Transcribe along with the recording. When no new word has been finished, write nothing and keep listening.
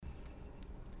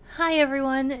Hi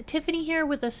everyone, Tiffany here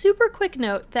with a super quick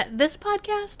note that this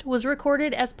podcast was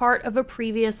recorded as part of a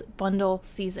previous bundle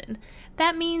season.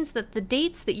 That means that the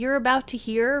dates that you're about to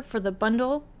hear for the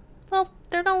bundle, well,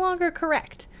 they're no longer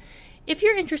correct. If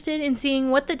you're interested in seeing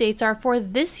what the dates are for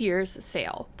this year's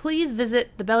sale, please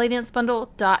visit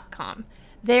thebellydancebundle.com.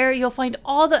 There you'll find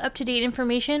all the up-to-date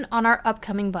information on our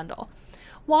upcoming bundle.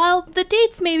 While the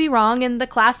dates may be wrong and the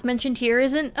class mentioned here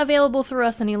isn't available through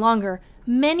us any longer,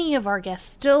 many of our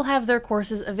guests still have their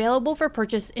courses available for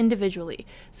purchase individually,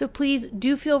 so please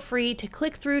do feel free to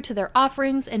click through to their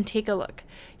offerings and take a look.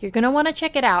 You're going to want to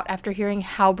check it out after hearing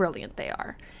how brilliant they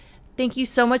are. Thank you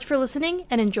so much for listening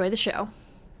and enjoy the show.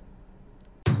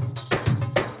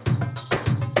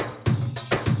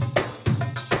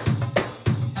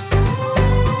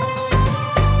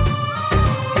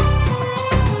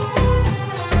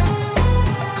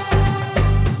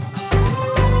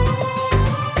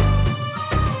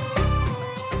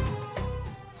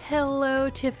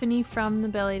 Tiffany from the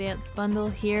Belly Dance Bundle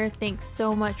here. Thanks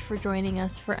so much for joining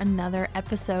us for another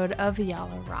episode of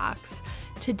Yalla Rocks.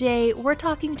 Today we're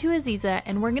talking to Aziza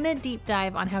and we're going to deep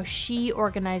dive on how she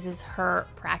organizes her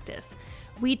practice.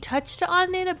 We touched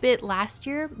on it a bit last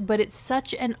year, but it's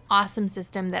such an awesome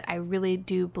system that I really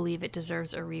do believe it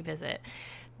deserves a revisit.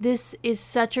 This is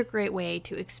such a great way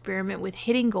to experiment with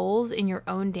hitting goals in your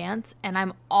own dance, and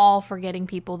I'm all for getting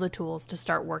people the tools to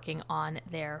start working on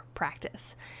their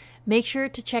practice. Make sure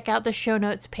to check out the show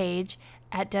notes page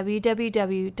at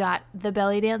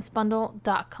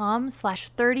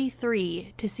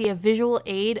www.thebellydancebundle.com/33 to see a visual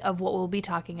aid of what we'll be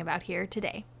talking about here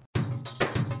today.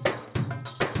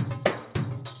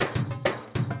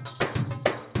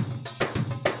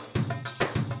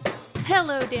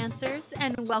 Hello, dancers,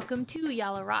 and welcome to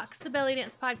Yalla Rocks, the belly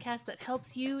dance podcast that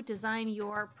helps you design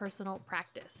your personal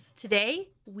practice. Today,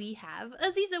 we have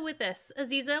Aziza with us.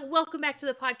 Aziza, welcome back to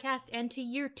the podcast and to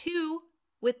year 2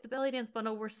 with the Belly Dance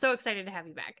Bundle. We're so excited to have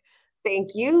you back. Thank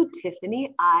you,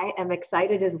 Tiffany. I am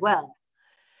excited as well.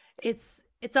 It's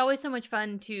always so much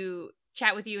fun to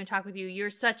chat with you and talk with you. You're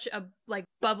such a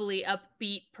bubbly,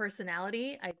 upbeat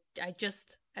personality. I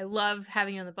love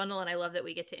having you on the bundle, and I love that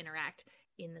we get to interact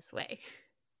in this way.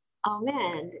 Oh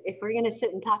man, if we're gonna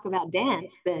sit and talk about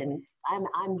dance, then I'm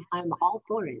all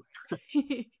for it.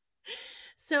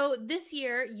 So this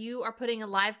year you are putting a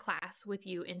live class with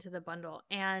you into the bundle,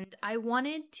 and I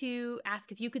wanted to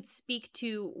ask if you could speak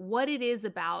to what it is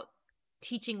about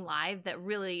teaching live that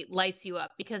really lights you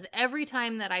up, because every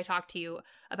time that I talk to you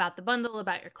about the bundle,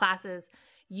 about your classes,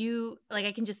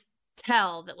 I can just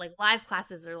tell that live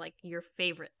classes are your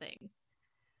favorite thing.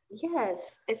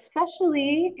 Yes,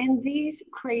 especially in these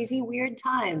crazy, weird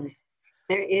times.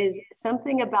 There is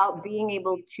something about being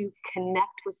able to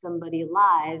connect with somebody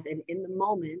live and in the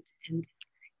moment and,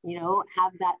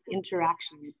 have that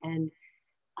interaction. And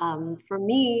for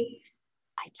me,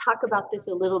 I talk about this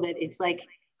a little bit. It's like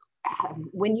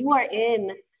when you are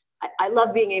I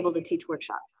love being able to teach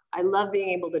workshops. I love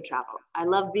being able to travel. I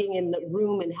love being in the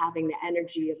room and having the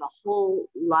energy of a whole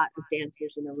lot of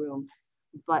dancers in the room.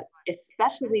 But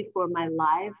especially for my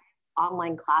live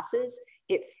online classes,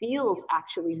 it feels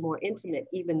actually more intimate,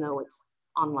 even though it's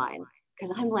online.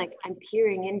 Because I'm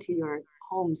peering into your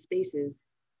home spaces.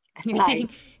 You're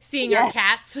seeing our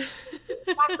cats,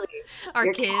 exactly. our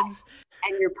your kids, cats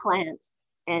and your plants.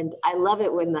 And I love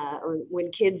it when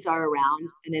kids are around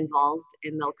and involved,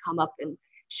 and they'll come up and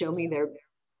show me their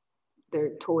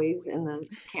toys in the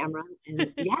camera.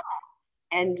 And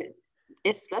and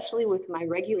especially with my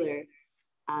regular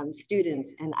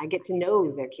students, and I get to know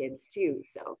their kids too.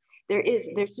 So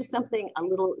there's just something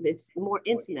it's more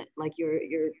intimate, like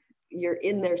you're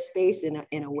in their space in a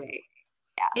way.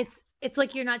 Yeah. It's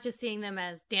like you're not just seeing them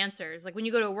as dancers. Like when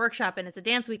you go to a workshop and it's a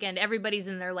dance weekend, everybody's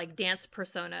in their dance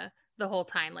persona the whole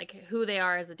time, like who they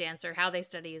are as a dancer, how they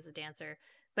study as a dancer.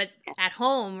 But at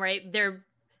home, right, they're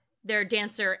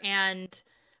dancer and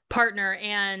partner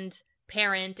and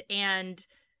parent and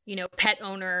pet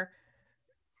owner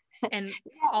and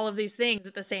all of these things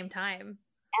at the same time.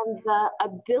 And the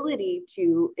ability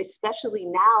to, especially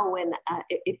now when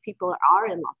if people are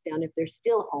in lockdown, if they're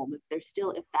still home, if that's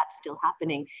still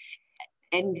happening,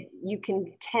 and you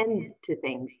can tend to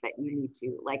things that you need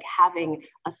to, like having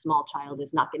a small child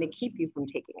is not going to keep you from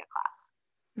taking a class.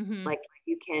 Mm-hmm. Like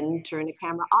you can turn the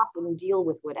camera off and deal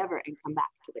with whatever and come back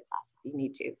to the class if you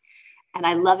need to. And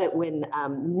I love it when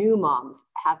new moms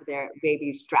have their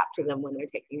babies strapped to them when they're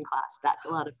taking class. That's a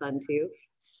lot of fun too.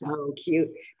 So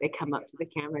cute. They come up to the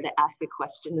camera to ask a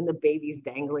question and the baby's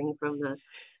dangling from the...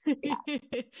 Yeah.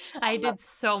 I did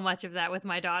so much of that with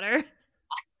my daughter.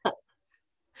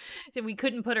 We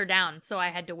couldn't put her down, so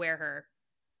I had to wear her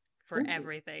for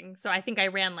everything. So I think I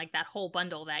ran like that whole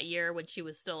bundle that year when she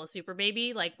was still a super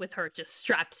baby, like with her just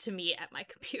strapped to me at my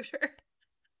computer.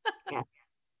 Yes.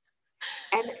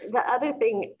 And the other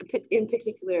thing in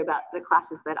particular about the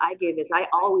classes that I give is I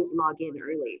always log in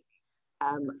early,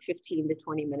 15 to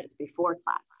 20 minutes before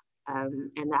class.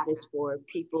 And that is for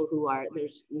people who are,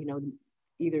 there's,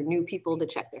 either new people to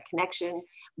check their connection,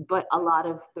 but a lot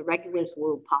of the regulars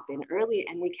will pop in early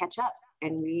and we catch up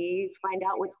and we find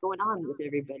out what's going on with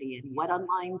everybody and what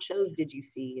online shows did you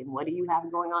see and what do you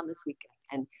have going on this weekend.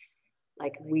 And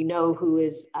like we know who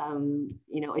is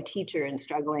a teacher and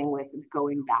struggling with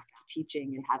going back to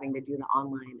teaching and having to do the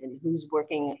online, and who's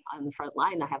working on the front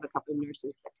line. I have a couple of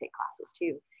nurses that take classes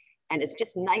too, and it's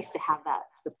just nice to have that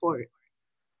support.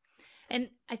 And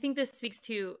I think this speaks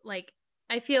to, like,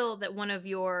 I feel that one of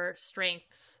your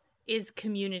strengths is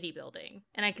community building,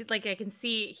 and I can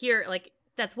see here, like,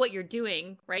 that's what you're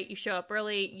doing, right? You show up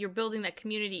early, you're building that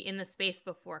community in the space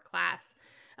before class.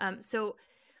 So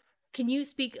can you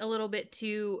speak a little bit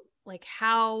to like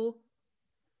how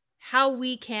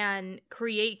we can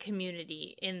create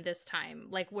community in this time,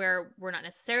 like where we're not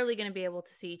necessarily going to be able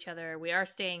to see each other. We are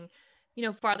staying,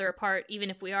 farther apart. Even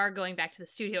if we are going back to the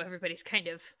studio, everybody's kind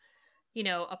of,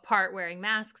 apart wearing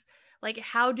masks. Like,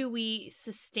 how do we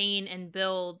sustain and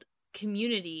build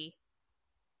community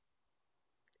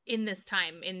in this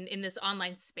time, in this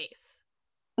online space?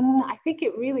 I think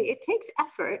it takes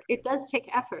effort. It does take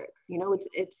effort.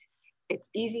 It's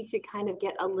easy to kind of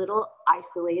get a little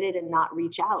isolated and not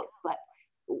reach out, but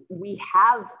we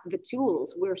have the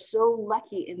tools. We're so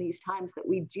lucky in these times that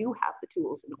we do have the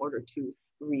tools in order to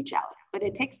reach out, but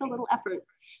it takes a little effort.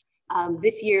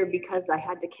 This year, because I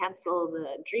had to cancel the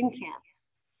dream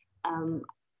camps,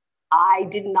 I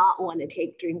did not want to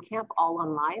take dream camp all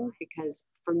online, because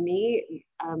for me,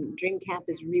 dream camp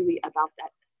is really about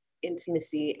that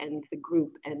intimacy and the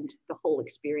group and the whole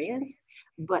experience,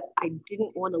 but I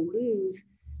didn't want to lose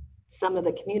some of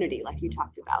the community like you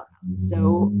talked about.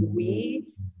 So we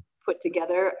put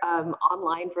together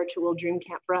online virtual dream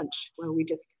camp brunch where we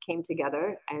just came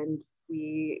together and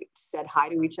we said hi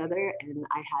to each other, and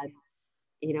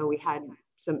we had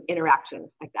some interaction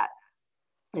like that.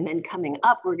 And then coming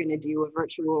up, we're going to do a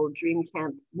virtual dream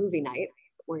camp movie night.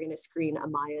 We're going to screen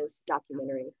Amaya's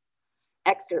documentary,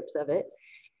 excerpts of it,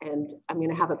 and I'm going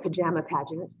to have a pajama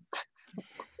pageant.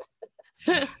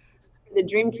 The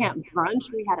dream camp brunch,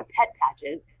 we had a pet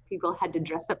pageant. People had to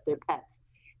dress up their pets,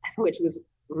 which was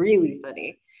really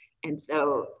funny. And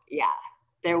so, yeah,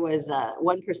 there was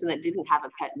one person that didn't have a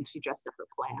pet and she dressed up her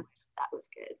plant. That was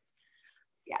good.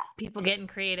 Yeah. People getting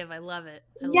creative. I love it.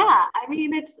 I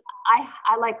mean,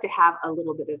 I like to have a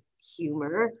little bit of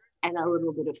humor and a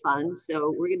little bit of fun.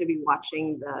 So we're going to be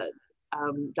watching the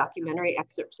documentary,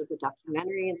 excerpts of the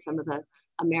documentary, and some of the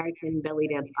American belly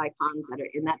dance icons that are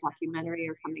in that documentary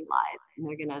are coming live, and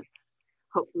they're going to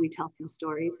hopefully tell some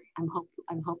stories. I'm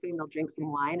hoping they'll drink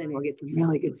some wine and we'll get some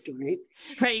really good stories.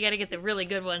 Right, you got to get the really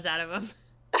good ones out of them.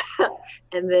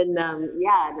 And then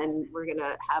and then we're going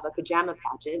to have a pajama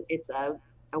pageant. It's a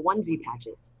onesie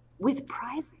pageant with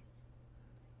prizes.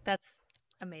 That's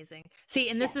amazing. See,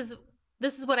 and this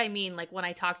is what I mean, like when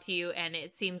I talk to you and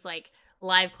it seems like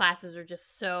live classes are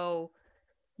just so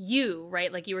you,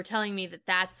 right? Like you were telling me that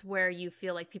that's where you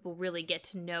feel like people really get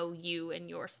to know you and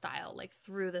your style, like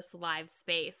through this live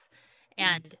space.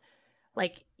 And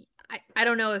like, I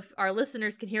don't know if our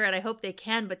listeners can hear it. I hope they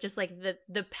can, but just like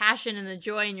the passion and the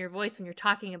joy in your voice when you're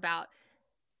talking about,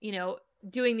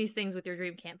 doing these things with your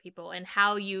dream camp people and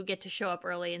how you get to show up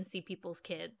early and see people's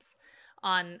kids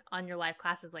on your live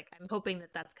classes. Like, I'm hoping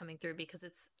that that's coming through, because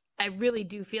I really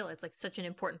do feel it's like such an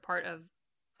important part of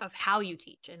how you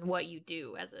teach and what you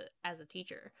do as a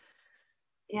teacher.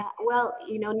 Yeah, well,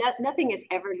 nothing is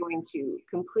ever going to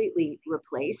completely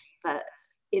replace the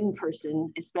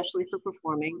in-person, especially for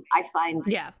performing. I find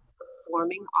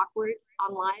performing awkward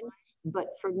online, but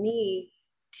for me,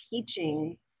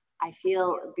 teaching, I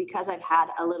feel, because I've had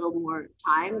a little more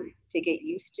time to get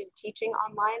used to teaching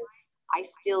online, I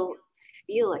still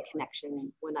feel a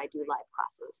connection when I do live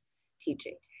classes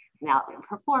teaching. Now,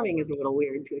 performing is a little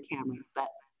weird to a camera, but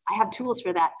I have tools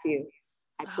for that too.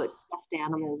 I put stuffed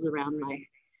animals around my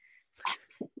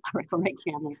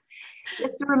camera,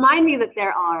 just to remind me that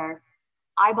there are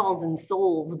eyeballs and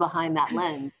souls behind that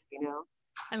lens,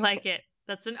 I like it.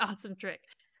 That's an awesome trick.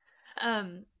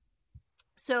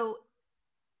 So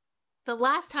the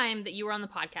last time that you were on the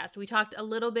podcast, we talked a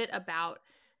little bit about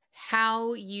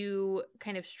how you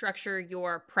kind of structure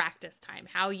your practice time,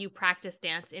 how you practice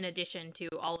dance in addition to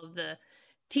all of the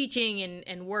teaching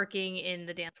and working in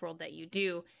the dance world that you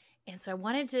do. And so I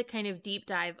wanted to kind of deep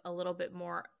dive a little bit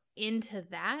more into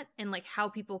that and like how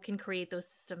people can create those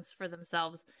systems for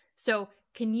themselves. So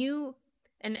can you,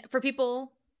 and for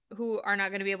people who are not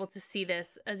going to be able to see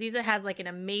this, Aziza has like an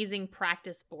amazing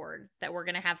practice board that we're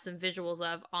going to have some visuals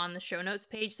of on the show notes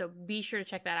page. So be sure to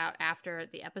check that out after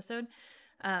the episode.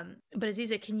 But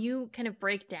Aziza, can you kind of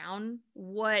break down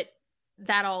what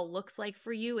that all looks like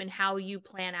for you and how you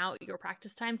plan out your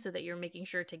practice time so that you're making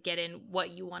sure to get in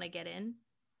what you want to get in?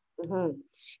 Mm-hmm.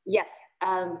 Yes.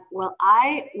 Well,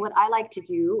 what I like to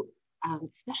do,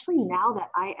 especially now that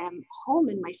I am home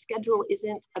and my schedule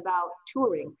isn't about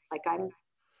touring, like I'm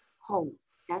home.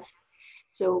 Yes.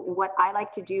 So what I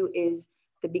like to do is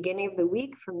the beginning of the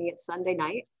week, for me, it's Sunday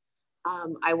night.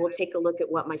 I will take a look at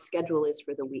what my schedule is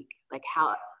for the week, like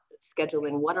how schedule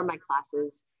in, what are my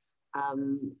classes,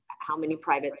 how many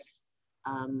privates,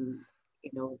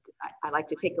 I like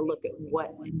to take a look at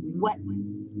what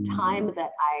time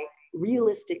that I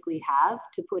realistically have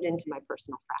to put into my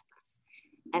personal practice.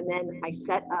 And then I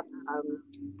set up,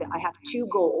 I have two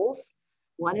goals.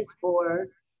 One is for,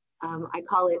 I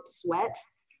call it sweat,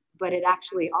 but it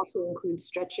actually also includes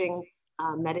stretching,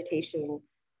 meditation,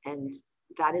 and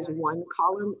that is one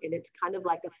column. And it's kind of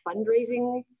like a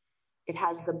fundraising. It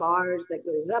has the bars that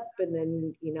goes up, and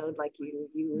then, like you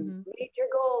meet your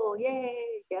goal, yay,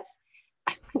 yes.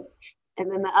 And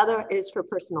then the other is for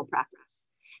personal practice.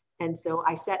 And so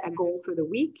I set a goal for the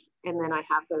week, and then I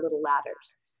have the little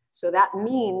ladders. So that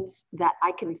means that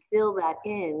I can fill that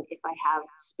in if I have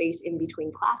space in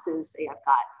between classes. Say I've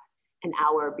got an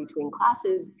hour between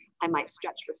classes, I might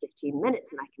stretch for 15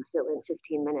 minutes and I can fill in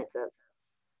 15 minutes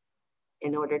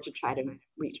in order to try to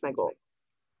reach my goal.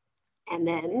 And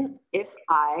then if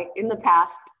in the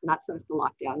past, not since the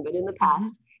lockdown, but in the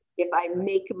past, if I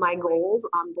make my goals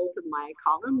on both of my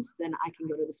columns, then I can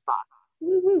go to the spa.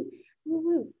 Woo-hoo,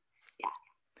 woo-hoo. Yeah.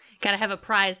 Got to have a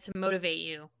prize to motivate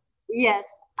you. Yes.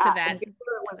 To that. Before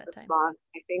it was the spa.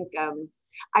 I think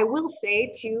I will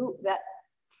say too that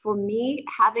for me,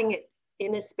 having it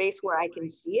in a space where I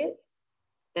can see it,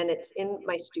 and it's in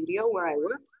my studio where I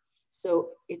work, so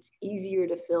it's easier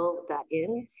to fill that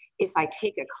in. If I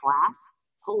take a class,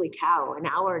 holy cow, an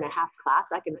hour and a half class,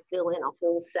 I can fill in a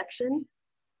whole section.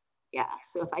 Yeah.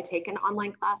 So if I take an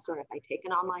online class, or if I take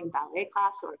an online ballet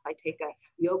class, or if I take a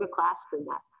yoga class, then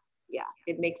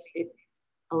it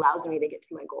allows me to get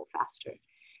to my goal faster.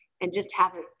 And just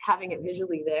having it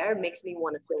visually there makes me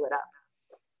want to fill it up.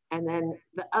 And then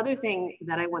the other thing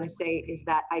that I want to say is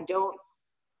that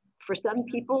for some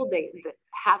people,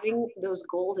 having those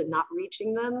goals and not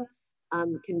reaching them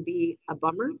can be a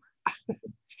bummer.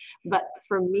 But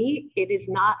for me, it's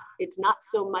not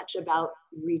so much about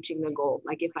reaching the goal.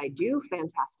 Like if I do,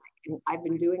 fantastic. And I've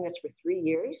been doing this for 3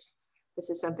 years. This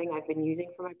is something I've been using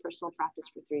for my personal practice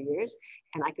for 3 years.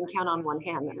 And I can count on one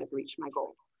hand that I've reached my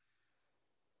goal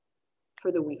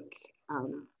for the week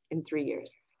in 3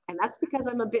 years. And that's because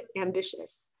I'm a bit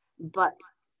ambitious. But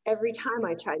every time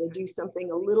I try to do something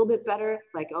a little bit better,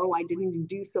 like, I didn't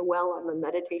do so well on the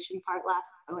meditation part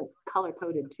last. I went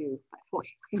color-coded too, by the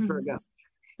way, Virgo.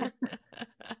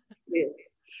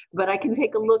 But I can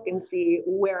take a look and see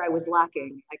where I was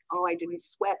lacking. Like, I didn't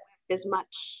sweat as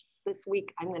much this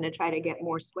week. I'm going to try to get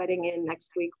more sweating in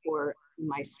next week, or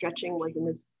my stretching wasn't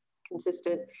as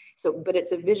consistent. So, but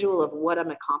it's a visual of what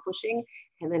I'm accomplishing.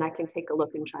 And then I can take a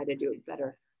look and try to do it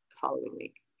better the following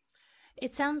week.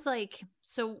 It sounds like,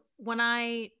 so when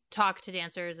I talk to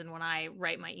dancers and when I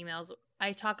write my emails,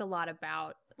 I talk a lot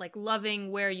about like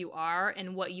loving where you are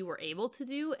and what you were able to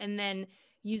do, and then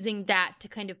using that to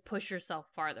kind of push yourself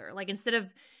farther. Like instead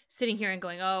of sitting here and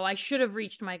going, I should have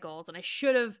reached my goals and I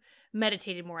should have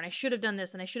meditated more and I should have done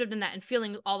this and I should have done that, and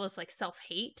feeling all this like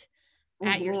self-hate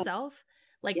at yourself,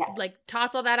 like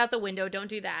toss all that out the window. Don't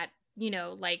do that.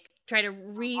 Like try to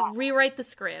rewrite the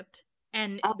script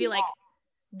and be like,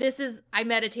 I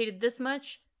meditated this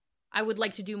much. I would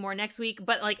like to do more next week,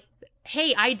 but like,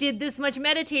 hey, I did this much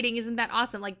meditating. Isn't that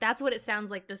awesome? Like, that's what it sounds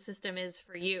like the system is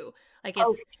for you. Like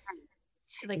it's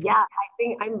like, I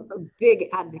think I'm a big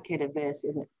advocate of this.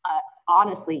 And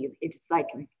honestly, it's like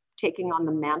taking on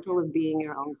the mantle of being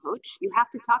your own coach. You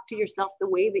have to talk to yourself the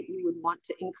way that you would want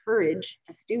to encourage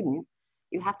a student.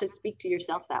 You have to speak to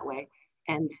yourself that way.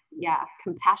 And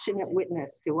compassionate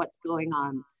witness to what's going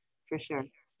on, for sure.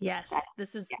 Yes,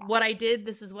 this is what I did.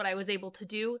 This is what I was able to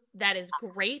do. That is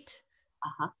great.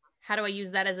 How do I use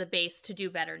that as a base to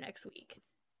do better next week?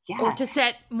 Or to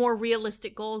set more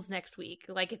realistic goals next week?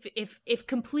 Like if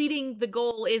completing the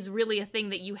goal is really a thing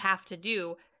that you have to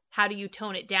do, how do you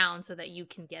tone it down so that you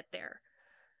can get there?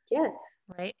 Yes.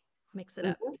 Right? Mix it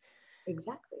up.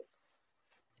 Exactly.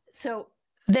 So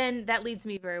then that leads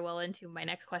me very well into my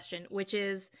next question, which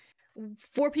is,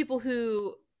 for people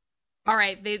who, all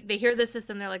right, they hear the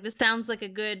system, they're like, this sounds like a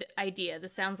good idea.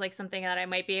 This sounds like something that I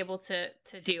might be able to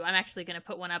do. I'm actually going to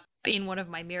put one up in one of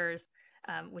my mirrors,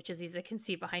 which Aziza can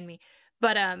see behind me.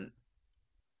 But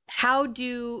how would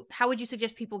you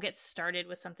suggest people get started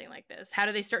with something like this? How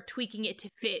do they start tweaking it to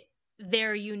fit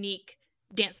their unique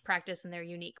dance practice and their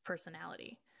unique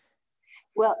personality?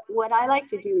 Well, what I like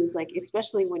to do is, like,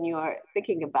 especially when you are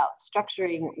thinking about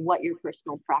structuring what your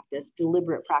personal practice,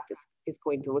 deliberate practice is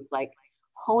going to look like,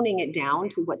 honing it down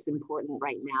to what's important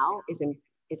right now is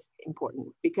important,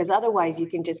 because otherwise you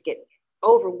can just get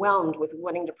overwhelmed with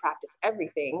wanting to practice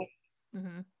everything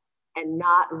and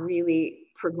not really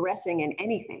progressing in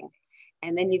anything.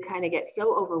 And then you kind of get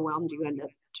so overwhelmed, you end up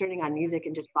turning on music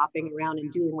and just bopping around and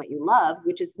doing what you love,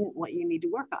 which isn't what you need to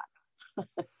work on.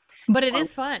 But it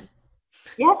is fun.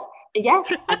 Yes,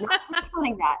 I'm not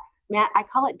discounting that. Matt, I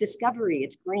call it discovery.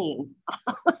 It's green.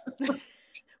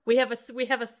 we have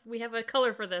a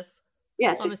color for this.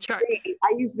 Yes, on the chart. Green.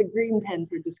 I use the green pen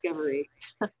for discovery.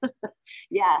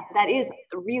 Yeah, that is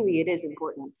really, it is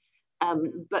important.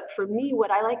 But for me,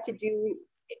 what I like to do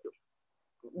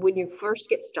when you first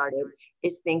get started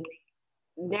is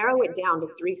narrow it down to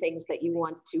 3 things that you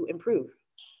want to improve.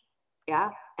 Yeah,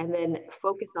 and then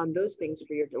focus on those things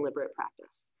for your deliberate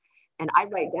practice. And I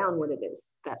write down what it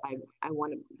is that I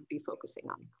want to be focusing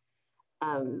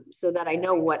on, so that I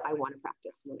know what I want to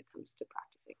practice when it comes to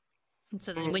practicing.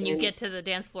 So then when you get to the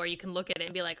dance floor, you can look at it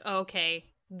and be like, oh, okay,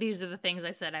 these are the things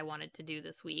I said I wanted to do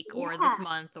this week or this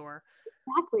month or.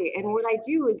 Exactly. And what I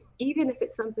do is, even if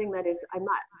it's something that is, I'm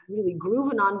not really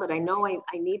grooving on, but I know I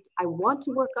want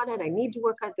to work on it. I need to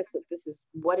work on this. This is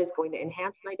what is going to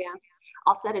enhance my dance.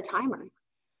 I'll set a timer.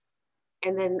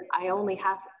 And then I only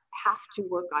have to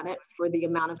work on it for the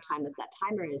amount of time that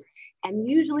timer is. And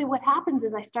usually what happens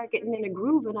is I start getting in a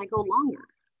groove and I go longer.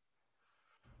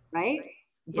 Right?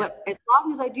 But as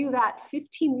long as I do that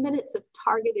 15 minutes of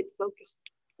targeted, focused,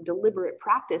 deliberate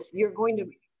practice, you're going to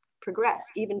progress.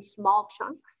 Even small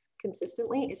chunks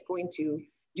consistently is going to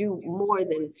do more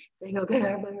than saying, okay,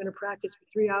 I'm going to practice for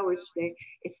 3 hours today.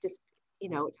 It's just,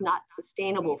 it's not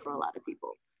sustainable for a lot of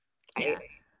people. Right? Yeah.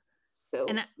 So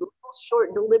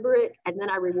short, deliberate, and then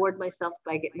I reward myself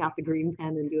by getting out the green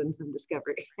pen and doing some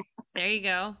discovery. There you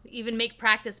go. Even make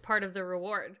practice part of the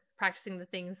reward. Practicing the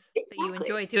things that you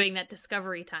enjoy doing, that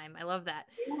discovery time. I love that.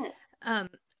 Yes.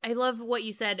 I love what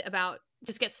you said about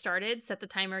just get started, set the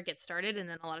timer, get started, and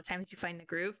then a lot of times you find the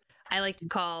groove. I like to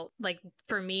call,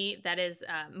 for me, that is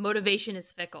motivation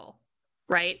is fickle,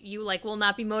 right? You will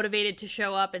not be motivated to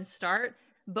show up and start,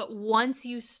 but once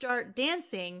you start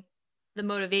dancing, the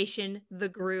motivation, the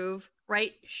groove,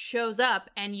 right, shows up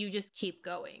and you just keep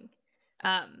going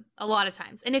a lot of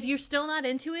times. And if you're still not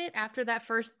into it after that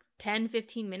first 10,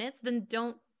 15 minutes, then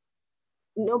don't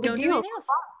do anything else.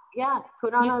 Yeah,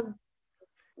 put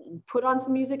on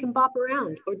some music and bop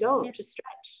around, or don't. Yeah. Just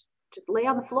stretch, just lay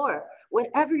on the floor,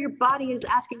 whatever your body is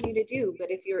asking you to do. But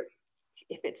if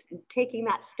it's taking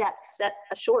that step, set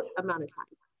a short amount of time.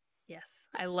 Yes,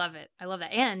 I love it. I love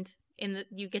that. And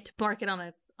you get to mark it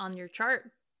on your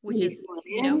chart, which is,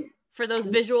 for those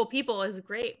visual people, is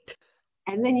great.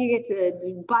 And then you get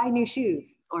to buy new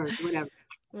shoes or whatever.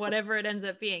 Whatever it ends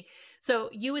up being. So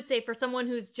you would say, for someone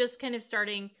who's just kind of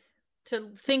starting to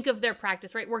think of their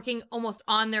practice, right, working almost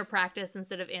on their practice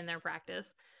instead of in their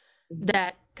practice,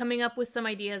 that coming up with some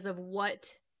ideas of what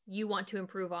you want to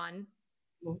improve on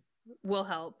will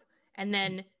help, and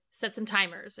then set some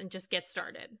timers and just get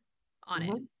started on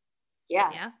it.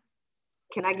 Yeah.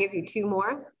 Can I give you 2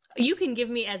 more? You can give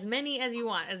me as many as you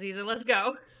want, Aziza. Let's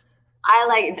go. I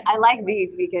like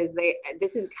these because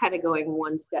this is kind of going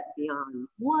one step beyond.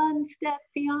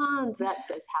 That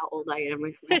says how old I am.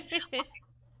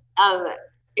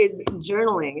 Is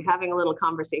journaling, having a little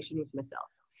conversation with myself.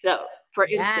 So, for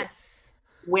instance,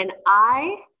 when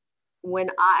I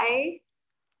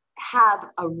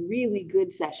have a really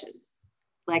good session,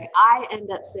 I end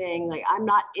up saying, I'm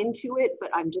not into it, but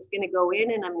I'm just going to go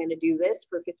in and I'm going to do this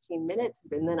for 15 minutes.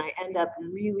 And then I end up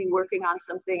really working on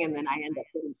something, and then I end up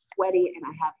getting sweaty and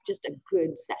I have just a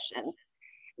good session.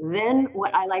 Then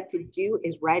what I like to do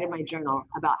is write in my journal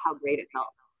about how great it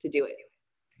felt to do it.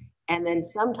 And then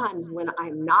sometimes when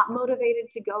I'm not motivated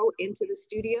to go into the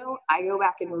studio, I go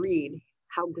back and read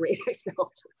how great I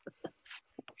felt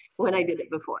when I did it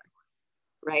before.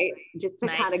 Right? Just to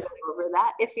kind of go over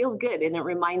that. It feels good. And it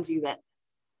reminds you that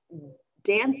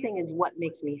dancing is what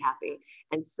makes me happy.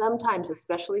 And sometimes,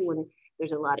 especially when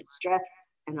there's a lot of stress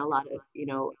and a lot of,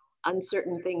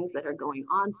 uncertain things that are going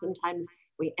on, sometimes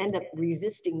we end up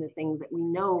resisting the thing that we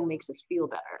know makes us feel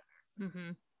better.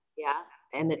 Yeah.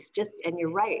 And it's just, and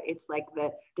you're right, it's like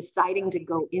the deciding to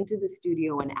go into the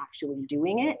studio and actually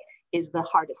doing it is the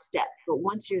hardest step. But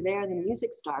once you're there and the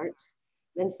music starts,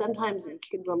 then sometimes you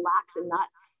can relax and not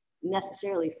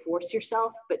necessarily force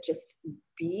yourself, but just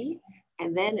be.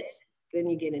 And then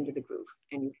you get into the groove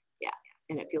and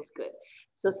and it feels good.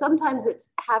 So sometimes it's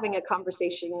having a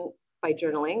conversation by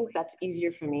journaling. That's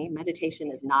easier for me.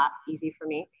 Meditation is not easy for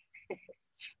me.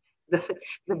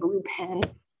 the blue pen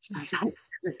sometimes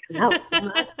doesn't come out so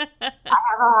much. I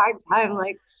have a hard time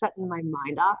like shutting my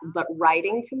mind off, but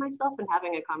writing to myself and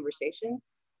having a conversation,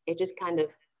 it just kind of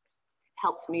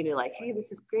helps me to like, hey,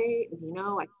 this is great. And, you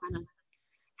know, I kind of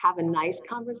have a nice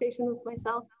conversation with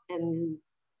myself. And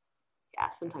yeah,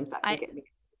 sometimes that can get me.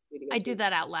 I do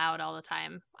that out loud all the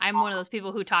time. I'm one of those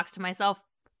people who talks to myself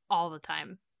all the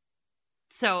time.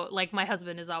 So like my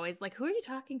husband is always like, who are you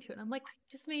talking to? And I'm like,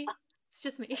 just me. It's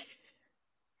just me.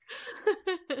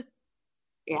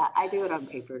 Yeah, I do it on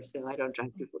paper, so I don't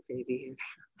drive people crazy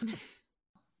here.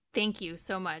 Thank you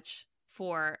so much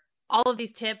for all of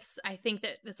these tips. I think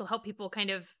that this will help people kind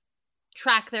of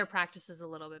track their practices a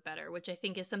little bit better, which I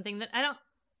think is something that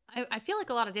I feel like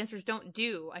a lot of dancers don't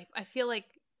do. I feel like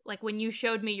when you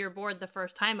showed me your board the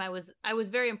first time, I was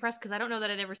very impressed because I don't know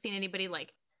that I'd ever seen anybody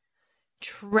like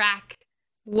track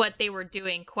what they were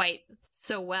doing quite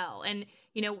so well. And,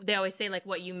 you know, they always say like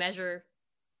what you measure,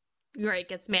 right,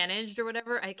 gets managed or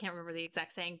whatever. I can't remember the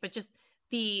exact saying, but just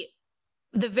the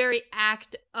very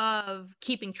act of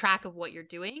keeping track of what you're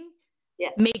doing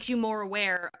makes you more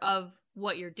aware of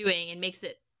what you're doing and makes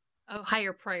it a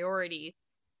higher priority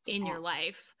in your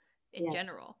life in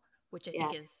general, which I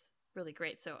think is really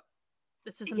great. So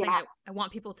this is something I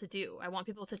want people to do. I want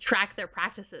people to track their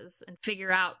practices and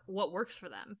figure out what works for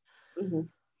them. Mm-hmm.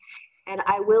 And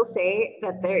I will say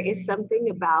that there is something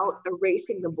about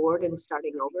erasing the board and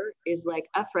starting over is like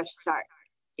a fresh start.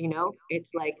 You know,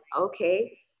 it's like,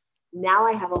 okay, now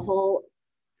I have a whole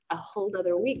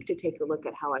other week to take a look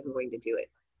at how I'm going to do it.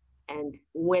 And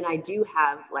when I do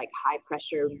have like high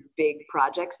pressure, big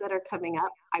projects that are coming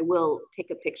up, I will take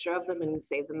a picture of them and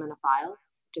save them in a file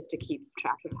just to keep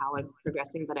track of how I'm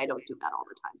progressing, but I don't do that all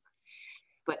the time.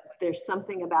 But there's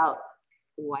something about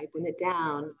wiping it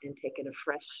down and taking a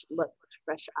fresh look,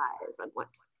 fresh eyes on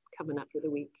what's coming up for the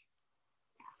week.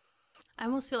 I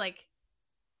almost feel like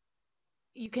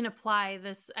you can apply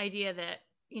this idea that,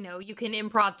 you know, you can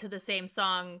improv to the same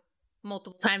song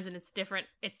multiple times and it's different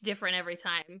every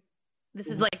time. This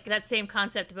is like that same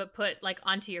concept, but put like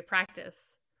onto your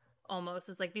practice almost.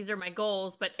 It's like, these are my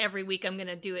goals, but every week I'm going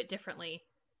to do it differently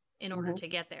in order to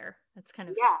get there. That's kind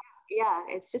of... Yeah.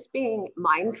 It's just being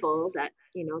mindful that,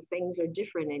 you know, things are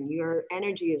different and your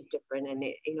energy is different and,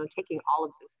 you know, taking all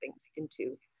of those things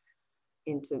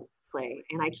into play.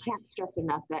 And I can't stress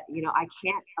enough that, you know, I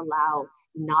can't allow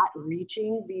not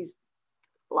reaching these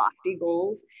lofty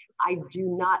goals. I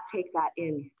do not take that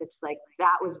in. It's like,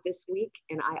 that was this week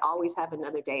and I always have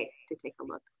another day to take a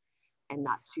look and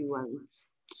not to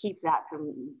keep that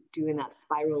from doing that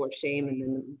spiral of shame and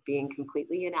then being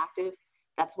completely inactive.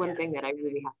 That's one thing that I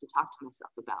really have to talk to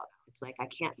myself about. It's like, I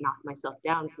can't knock myself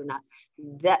down for not,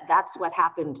 that's what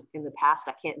happened in the past.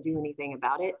 I can't do anything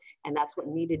about it. And that's what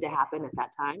needed to happen at that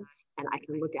time. And I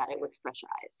can look at it with fresh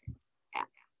eyes. Yeah.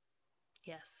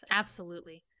 Yes,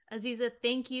 absolutely. Aziza,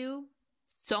 thank you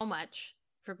so much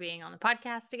for being on the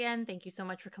podcast again. Thank you so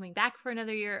much for coming back for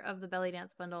another year of the Belly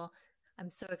Dance Bundle. I'm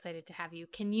so excited to have you.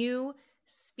 Can you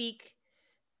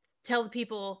tell the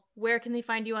people, where can they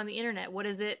find you on the internet? What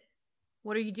is it?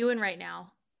 What are you doing right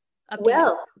now?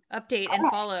 Update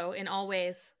and follow in all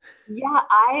ways. Yeah,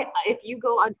 if you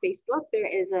go on Facebook, there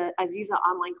is a Aziza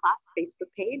Online Class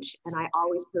Facebook page, and I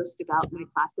always post about my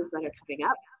classes that are coming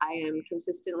up. I am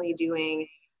consistently doing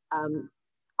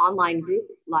online group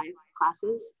live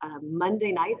classes.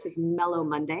 Monday nights is Mellow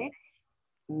Monday.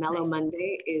 Mellow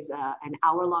Monday is an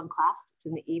hour-long class. It's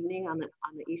in the evening on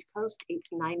the East Coast, 8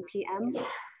 to 9 p.m.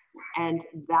 And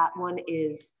that one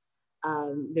is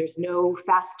there's no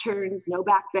fast turns, no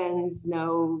back bends,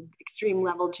 no extreme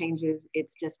level changes.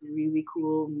 It's just really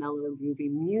cool, mellow, groovy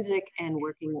music and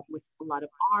working with a lot of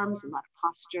arms, a lot of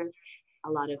posture, a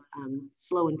lot of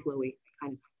slow and flowy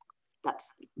kind of.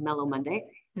 That's Mellow Monday.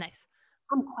 Nice.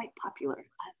 I'm quite popular.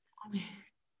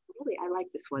 I like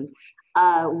this one.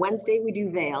 Wednesday we do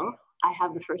Veil. I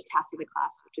have the first half of the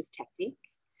class, which is technique.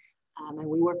 And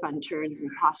we work on turns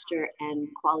and posture and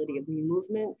quality of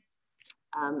movement.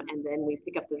 And then we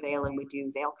pick up the veil and we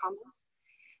do veil combos.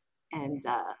 And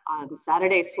on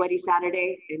Saturday, Sweaty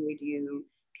Saturday, and we do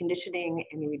conditioning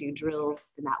and we do drills.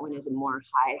 And that one is a more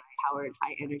high-powered,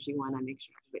 high-energy one. I make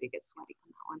sure everybody gets sweaty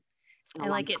on that one. I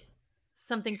like it.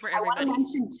 something for I want everybody.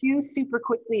 to mention too, super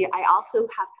quickly, I also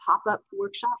have pop-up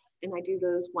workshops, and I do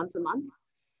those once a month.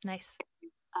 Nice.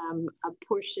 A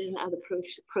portion of the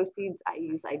proceeds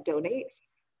I donate.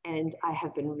 And I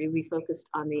have been really focused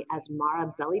on the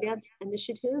Asmara Belly Dance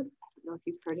Initiative. I don't know if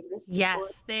you've heard of this before.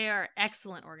 Yes, they are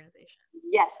excellent organization.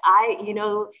 Yes,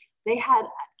 they had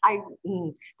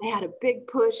a big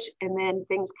push, and then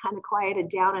things kind of quieted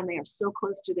down, and they are so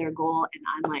close to their goal,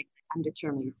 and I'm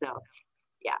determined. So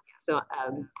yeah, so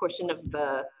portion of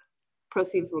the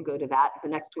proceeds will go to that. The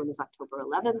next one is October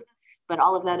 11th, but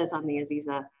all of that is on the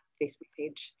Aziza Facebook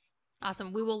page.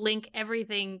 Awesome. We will link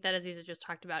everything that Aziza just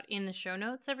talked about in the show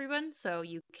notes, everyone. So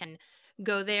you can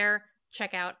go there,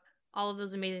 check out all of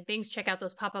those amazing things, check out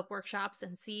those pop-up workshops,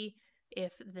 and see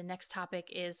if the next topic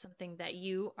is something that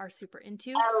you are super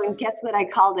into. Oh, and guess what I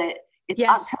called it? It's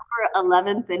October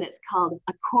 11th, and it's called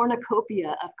A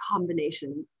Cornucopia of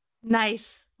Combinations.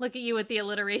 Nice. Look at you with the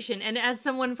alliteration. And as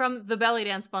someone from the Belly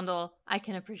Dance Bundle, I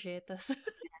can appreciate this.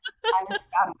 I was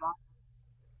proud of that.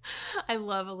 I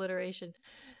love alliteration.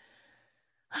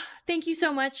 Thank you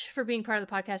so much for being part of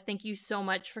the podcast. Thank you so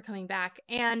much for coming back.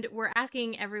 And we're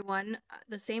asking everyone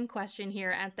the same question here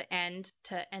at the end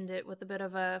to end it with a bit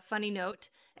of a funny note.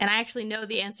 And I actually know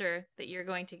the answer that you're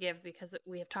going to give because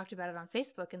we have talked about it on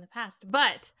Facebook in the past.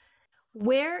 But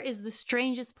where is the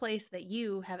strangest place that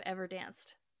you have ever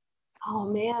danced? Oh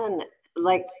man,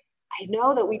 like I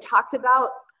know that we talked about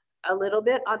a little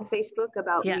bit on Facebook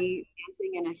about me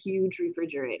dancing in a huge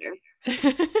refrigerator.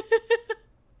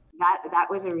 That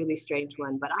was a really strange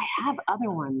one, but I have other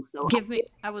ones. So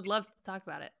I would love to talk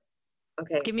about it.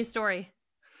 Okay. Give me a story.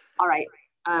 All right.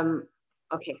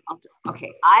 Okay.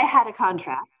 I had a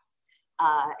contract.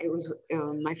 It was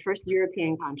my first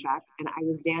European contract, and I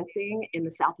was dancing in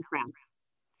the south of France.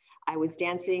 I was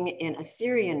dancing in a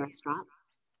Syrian restaurant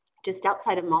just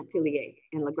outside of Montpellier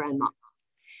in Le Grand Mont.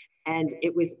 And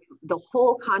the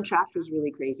whole contract was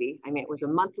really crazy. I mean, it was a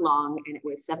month long, and it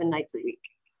was 7 nights a week.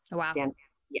 Oh, wow.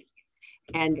 Yes.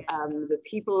 And the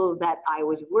people that I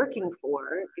was working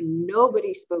for,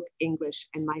 nobody spoke English,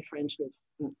 and my French was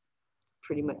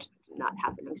pretty much not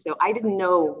happening. So I didn't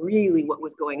know really what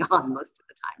was going on most of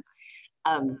the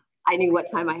time. I knew what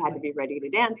time I had to be ready to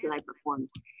dance, and I performed.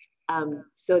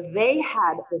 So they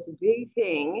had this big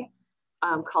thing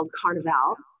called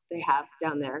Carnival. They have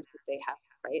down there,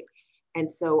 right? And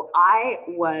so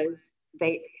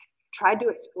they tried to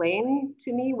explain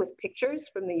to me with pictures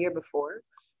from the year before.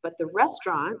 But the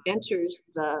restaurant enters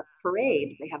the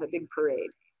parade. They have a big parade.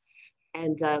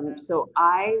 And so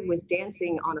I was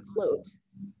dancing on a float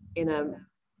in a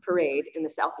parade in the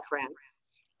south of France.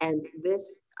 And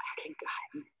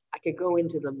I could go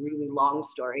into the really long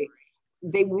story.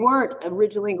 They weren't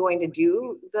originally going to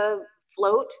do the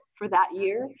float for that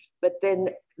year, but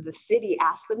then the city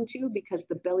asked them to because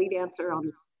the belly dancer on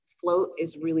the float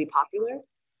is really popular.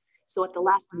 So at the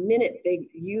last minute, they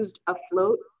used a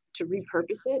float to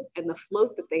repurpose it, and the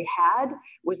float that they had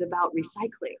was about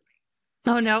recycling.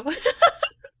 Oh no.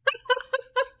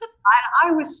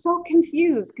 I was so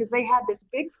confused because they had this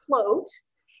big float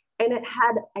and it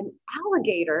had an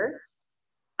alligator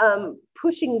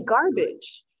pushing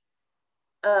garbage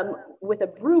with a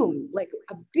broom, like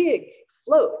a big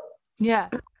float. Yeah.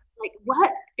 Like,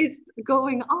 what is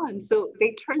going on? So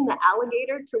they turned the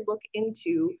alligator to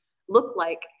look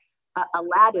like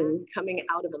Aladdin coming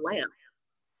out of a lamp.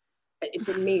 It's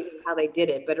amazing how they did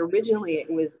it. But originally it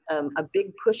was a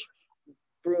big push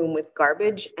broom with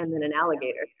garbage and then an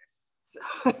alligator. So,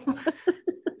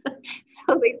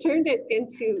 so they turned it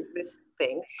into this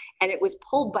thing, and it was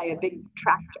pulled by a big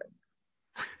tractor.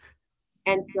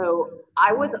 And so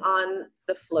I was on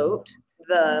the float.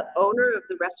 The owner of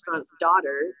the restaurant's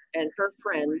daughter and her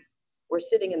friends were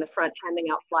sitting in the front handing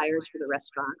out flyers for the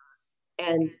restaurant.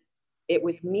 And it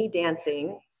was me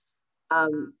dancing.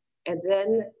 And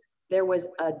then there was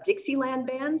a Dixieland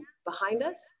band behind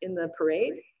us in the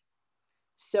parade.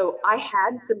 So I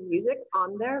had some music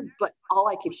on there, but all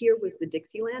I could hear was the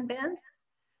Dixieland band.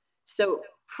 So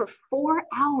for 4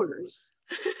 hours,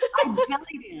 I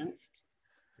belly danced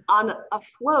on a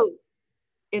float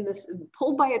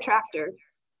pulled by a tractor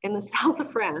in the south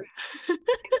of France. And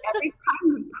every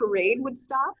time the parade would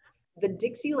stop, the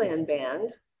Dixieland band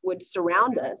would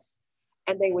surround us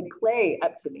and they would play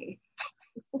up to me.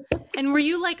 And were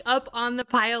you like up on the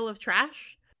pile of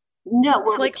trash? No,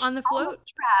 well, like on the float?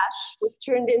 Trash was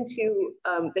turned into,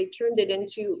 they turned it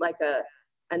into like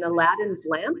an Aladdin's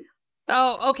lamp.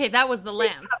 Oh, okay, that was the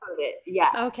lamp. They covered it,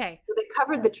 yeah. Okay. So they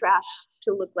covered the trash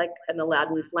to look like an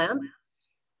Aladdin's lamp.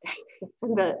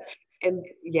 and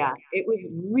yeah, it was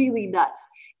really nuts.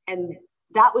 And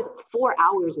that was 4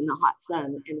 hours in the hot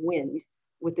sun and wind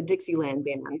with the Dixieland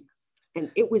band. And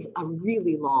it was a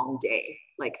really long day,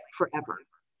 like forever.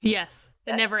 Yes.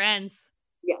 It never ends.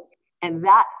 Yes. And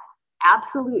that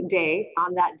absolute day,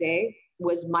 on that day,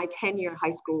 was my 10-year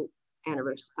high school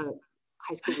anniversary,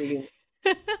 high school reunion.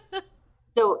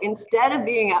 So instead of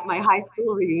being at my high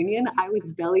school reunion, I was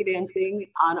belly dancing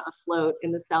on a float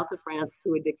in the south of France to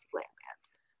a Dixieland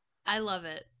band. I love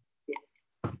it.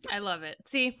 Yeah. I love it.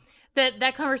 See,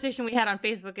 that conversation we had on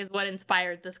Facebook is what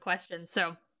inspired this question.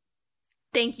 So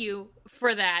thank you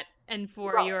for that and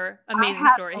for your amazing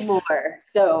stories. More.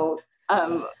 So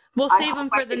we'll save them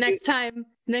for the next time.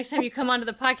 Next time you come onto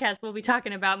the podcast, we'll be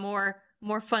talking about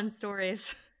more fun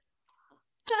stories.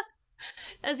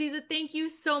 Aziza, thank you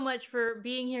so much for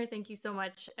being here. Thank you so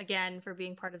much again for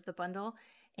being part of the bundle.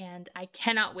 And I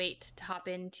cannot wait to hop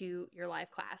into your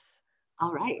live class.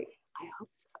 All right. I hope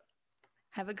so.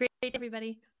 Have a great day,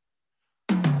 everybody.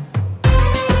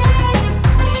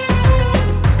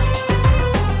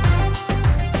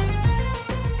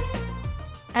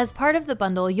 As part of the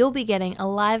bundle, you'll be getting a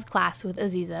live class with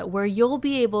Aziza where you'll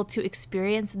be able to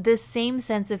experience this same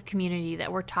sense of community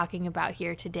that we're talking about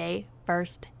here today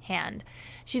firsthand.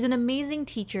 She's an amazing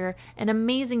teacher, an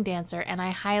amazing dancer, and I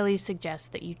highly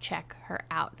suggest that you check her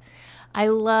out. I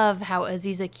love how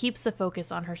Aziza keeps the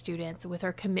focus on her students with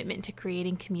her commitment to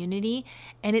creating community,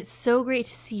 and it's so great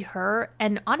to see her,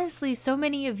 and honestly, so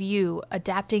many of you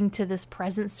adapting to this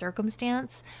present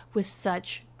circumstance with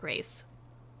such grace.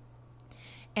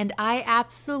 And I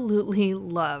absolutely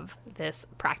love this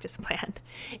practice plan.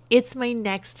 It's my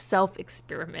next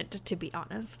self-experiment, to be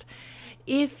honest.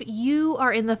 If you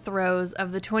are in the throes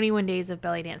of the 21 Days of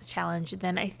Belly Dance Challenge,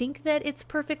 then I think that it's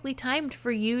perfectly timed for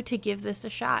you to give this a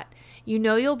shot. You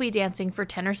know you'll be dancing for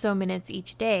 10 or so minutes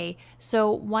each day,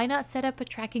 so why not set up a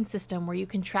tracking system where you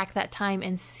can track that time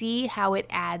and see how it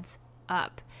adds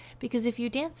up? Because if you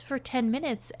dance for 10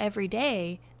 minutes every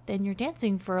day, then you're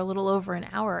dancing for a little over an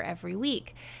hour every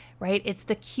week, right? It's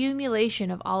the accumulation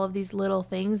of all of these little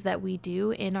things that we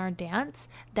do in our dance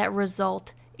that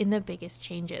result in the biggest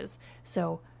changes.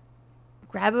 So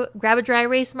grab a dry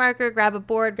erase marker, grab a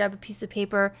board, grab a piece of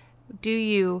paper, do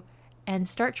you, and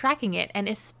start tracking it. And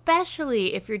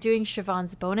especially if you're doing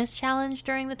Siobhan's bonus challenge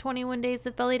during the 21 Days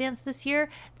of Belly Dance this year,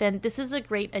 then this is a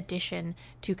great addition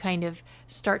to kind of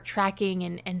start tracking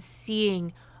and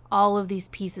seeing all of these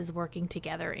pieces working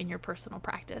together in your personal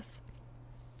practice.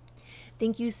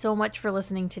 Thank you so much for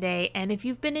listening today. And if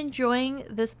you've been enjoying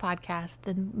this podcast,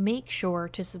 then make sure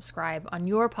to subscribe on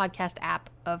your podcast app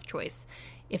of choice.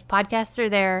 If podcasts are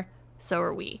there, so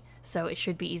are we. So it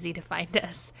should be easy to find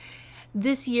us.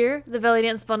 This year, the Belly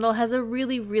Dance Bundle has a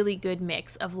really, really good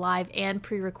mix of live and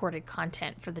pre-recorded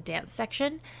content for the dance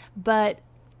section, but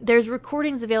there's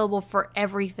recordings available for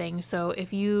everything, so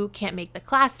if you can't make the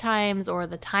class times or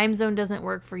the time zone doesn't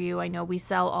work for you, I know we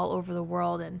sell all over the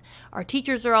world and our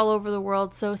teachers are all over the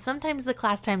world, so sometimes the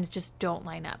class times just don't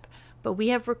line up. But we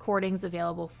have recordings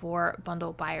available for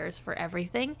bundle buyers for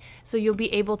everything, so you'll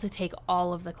be able to take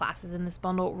all of the classes in this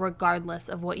bundle regardless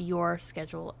of what your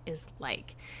schedule is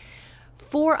like.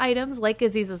 4 items like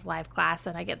Aziza's live class,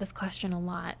 and I get this question a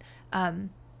lot,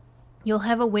 you'll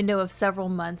have a window of several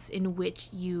months in which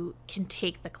you can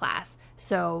take the class.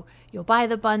 So you'll buy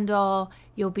the bundle,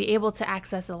 you'll be able to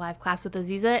access a live class with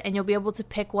Aziza, and you'll be able to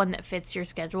pick one that fits your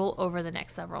schedule over the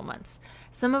next several months.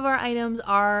 Some of our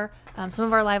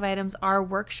live items are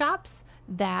workshops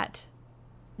that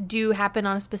do happen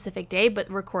on a specific day, but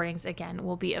recordings, again,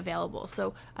 will be available.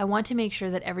 So I want to make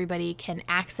sure that everybody can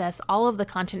access all of the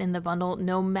content in the bundle,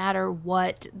 no matter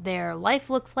what their life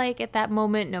looks like at that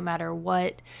moment, no matter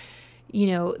what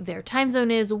their time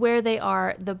zone is, where they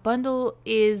are. The bundle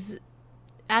is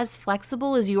as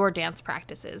flexible as your dance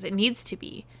practices. It needs to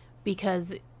be,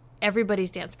 because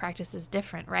everybody's dance practice is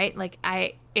different, right? Like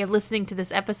listening to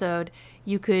this episode,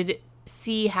 you could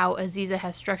see how Aziza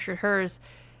has structured hers,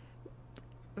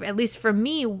 at least for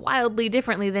me, wildly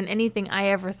differently than anything I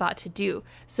ever thought to do.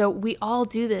 So we all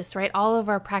do this, right? All of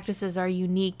our practices are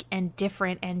unique and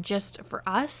different and just for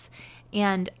us.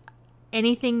 And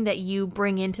anything that you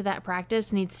bring into that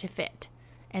practice needs to fit.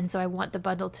 And so I want the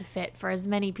bundle to fit for as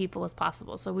many people as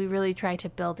possible. So we really try to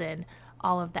build in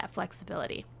all of that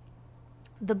flexibility.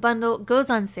 The bundle goes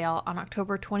on sale on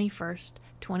October 21st,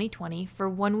 2020 for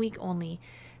 1 week only.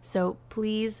 So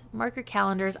please mark your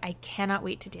calendars. I cannot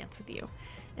wait to dance with you.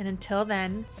 And until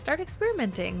then, start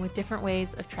experimenting with different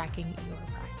ways of tracking your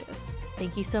practice.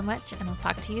 Thank you so much, and I'll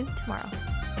talk to you tomorrow.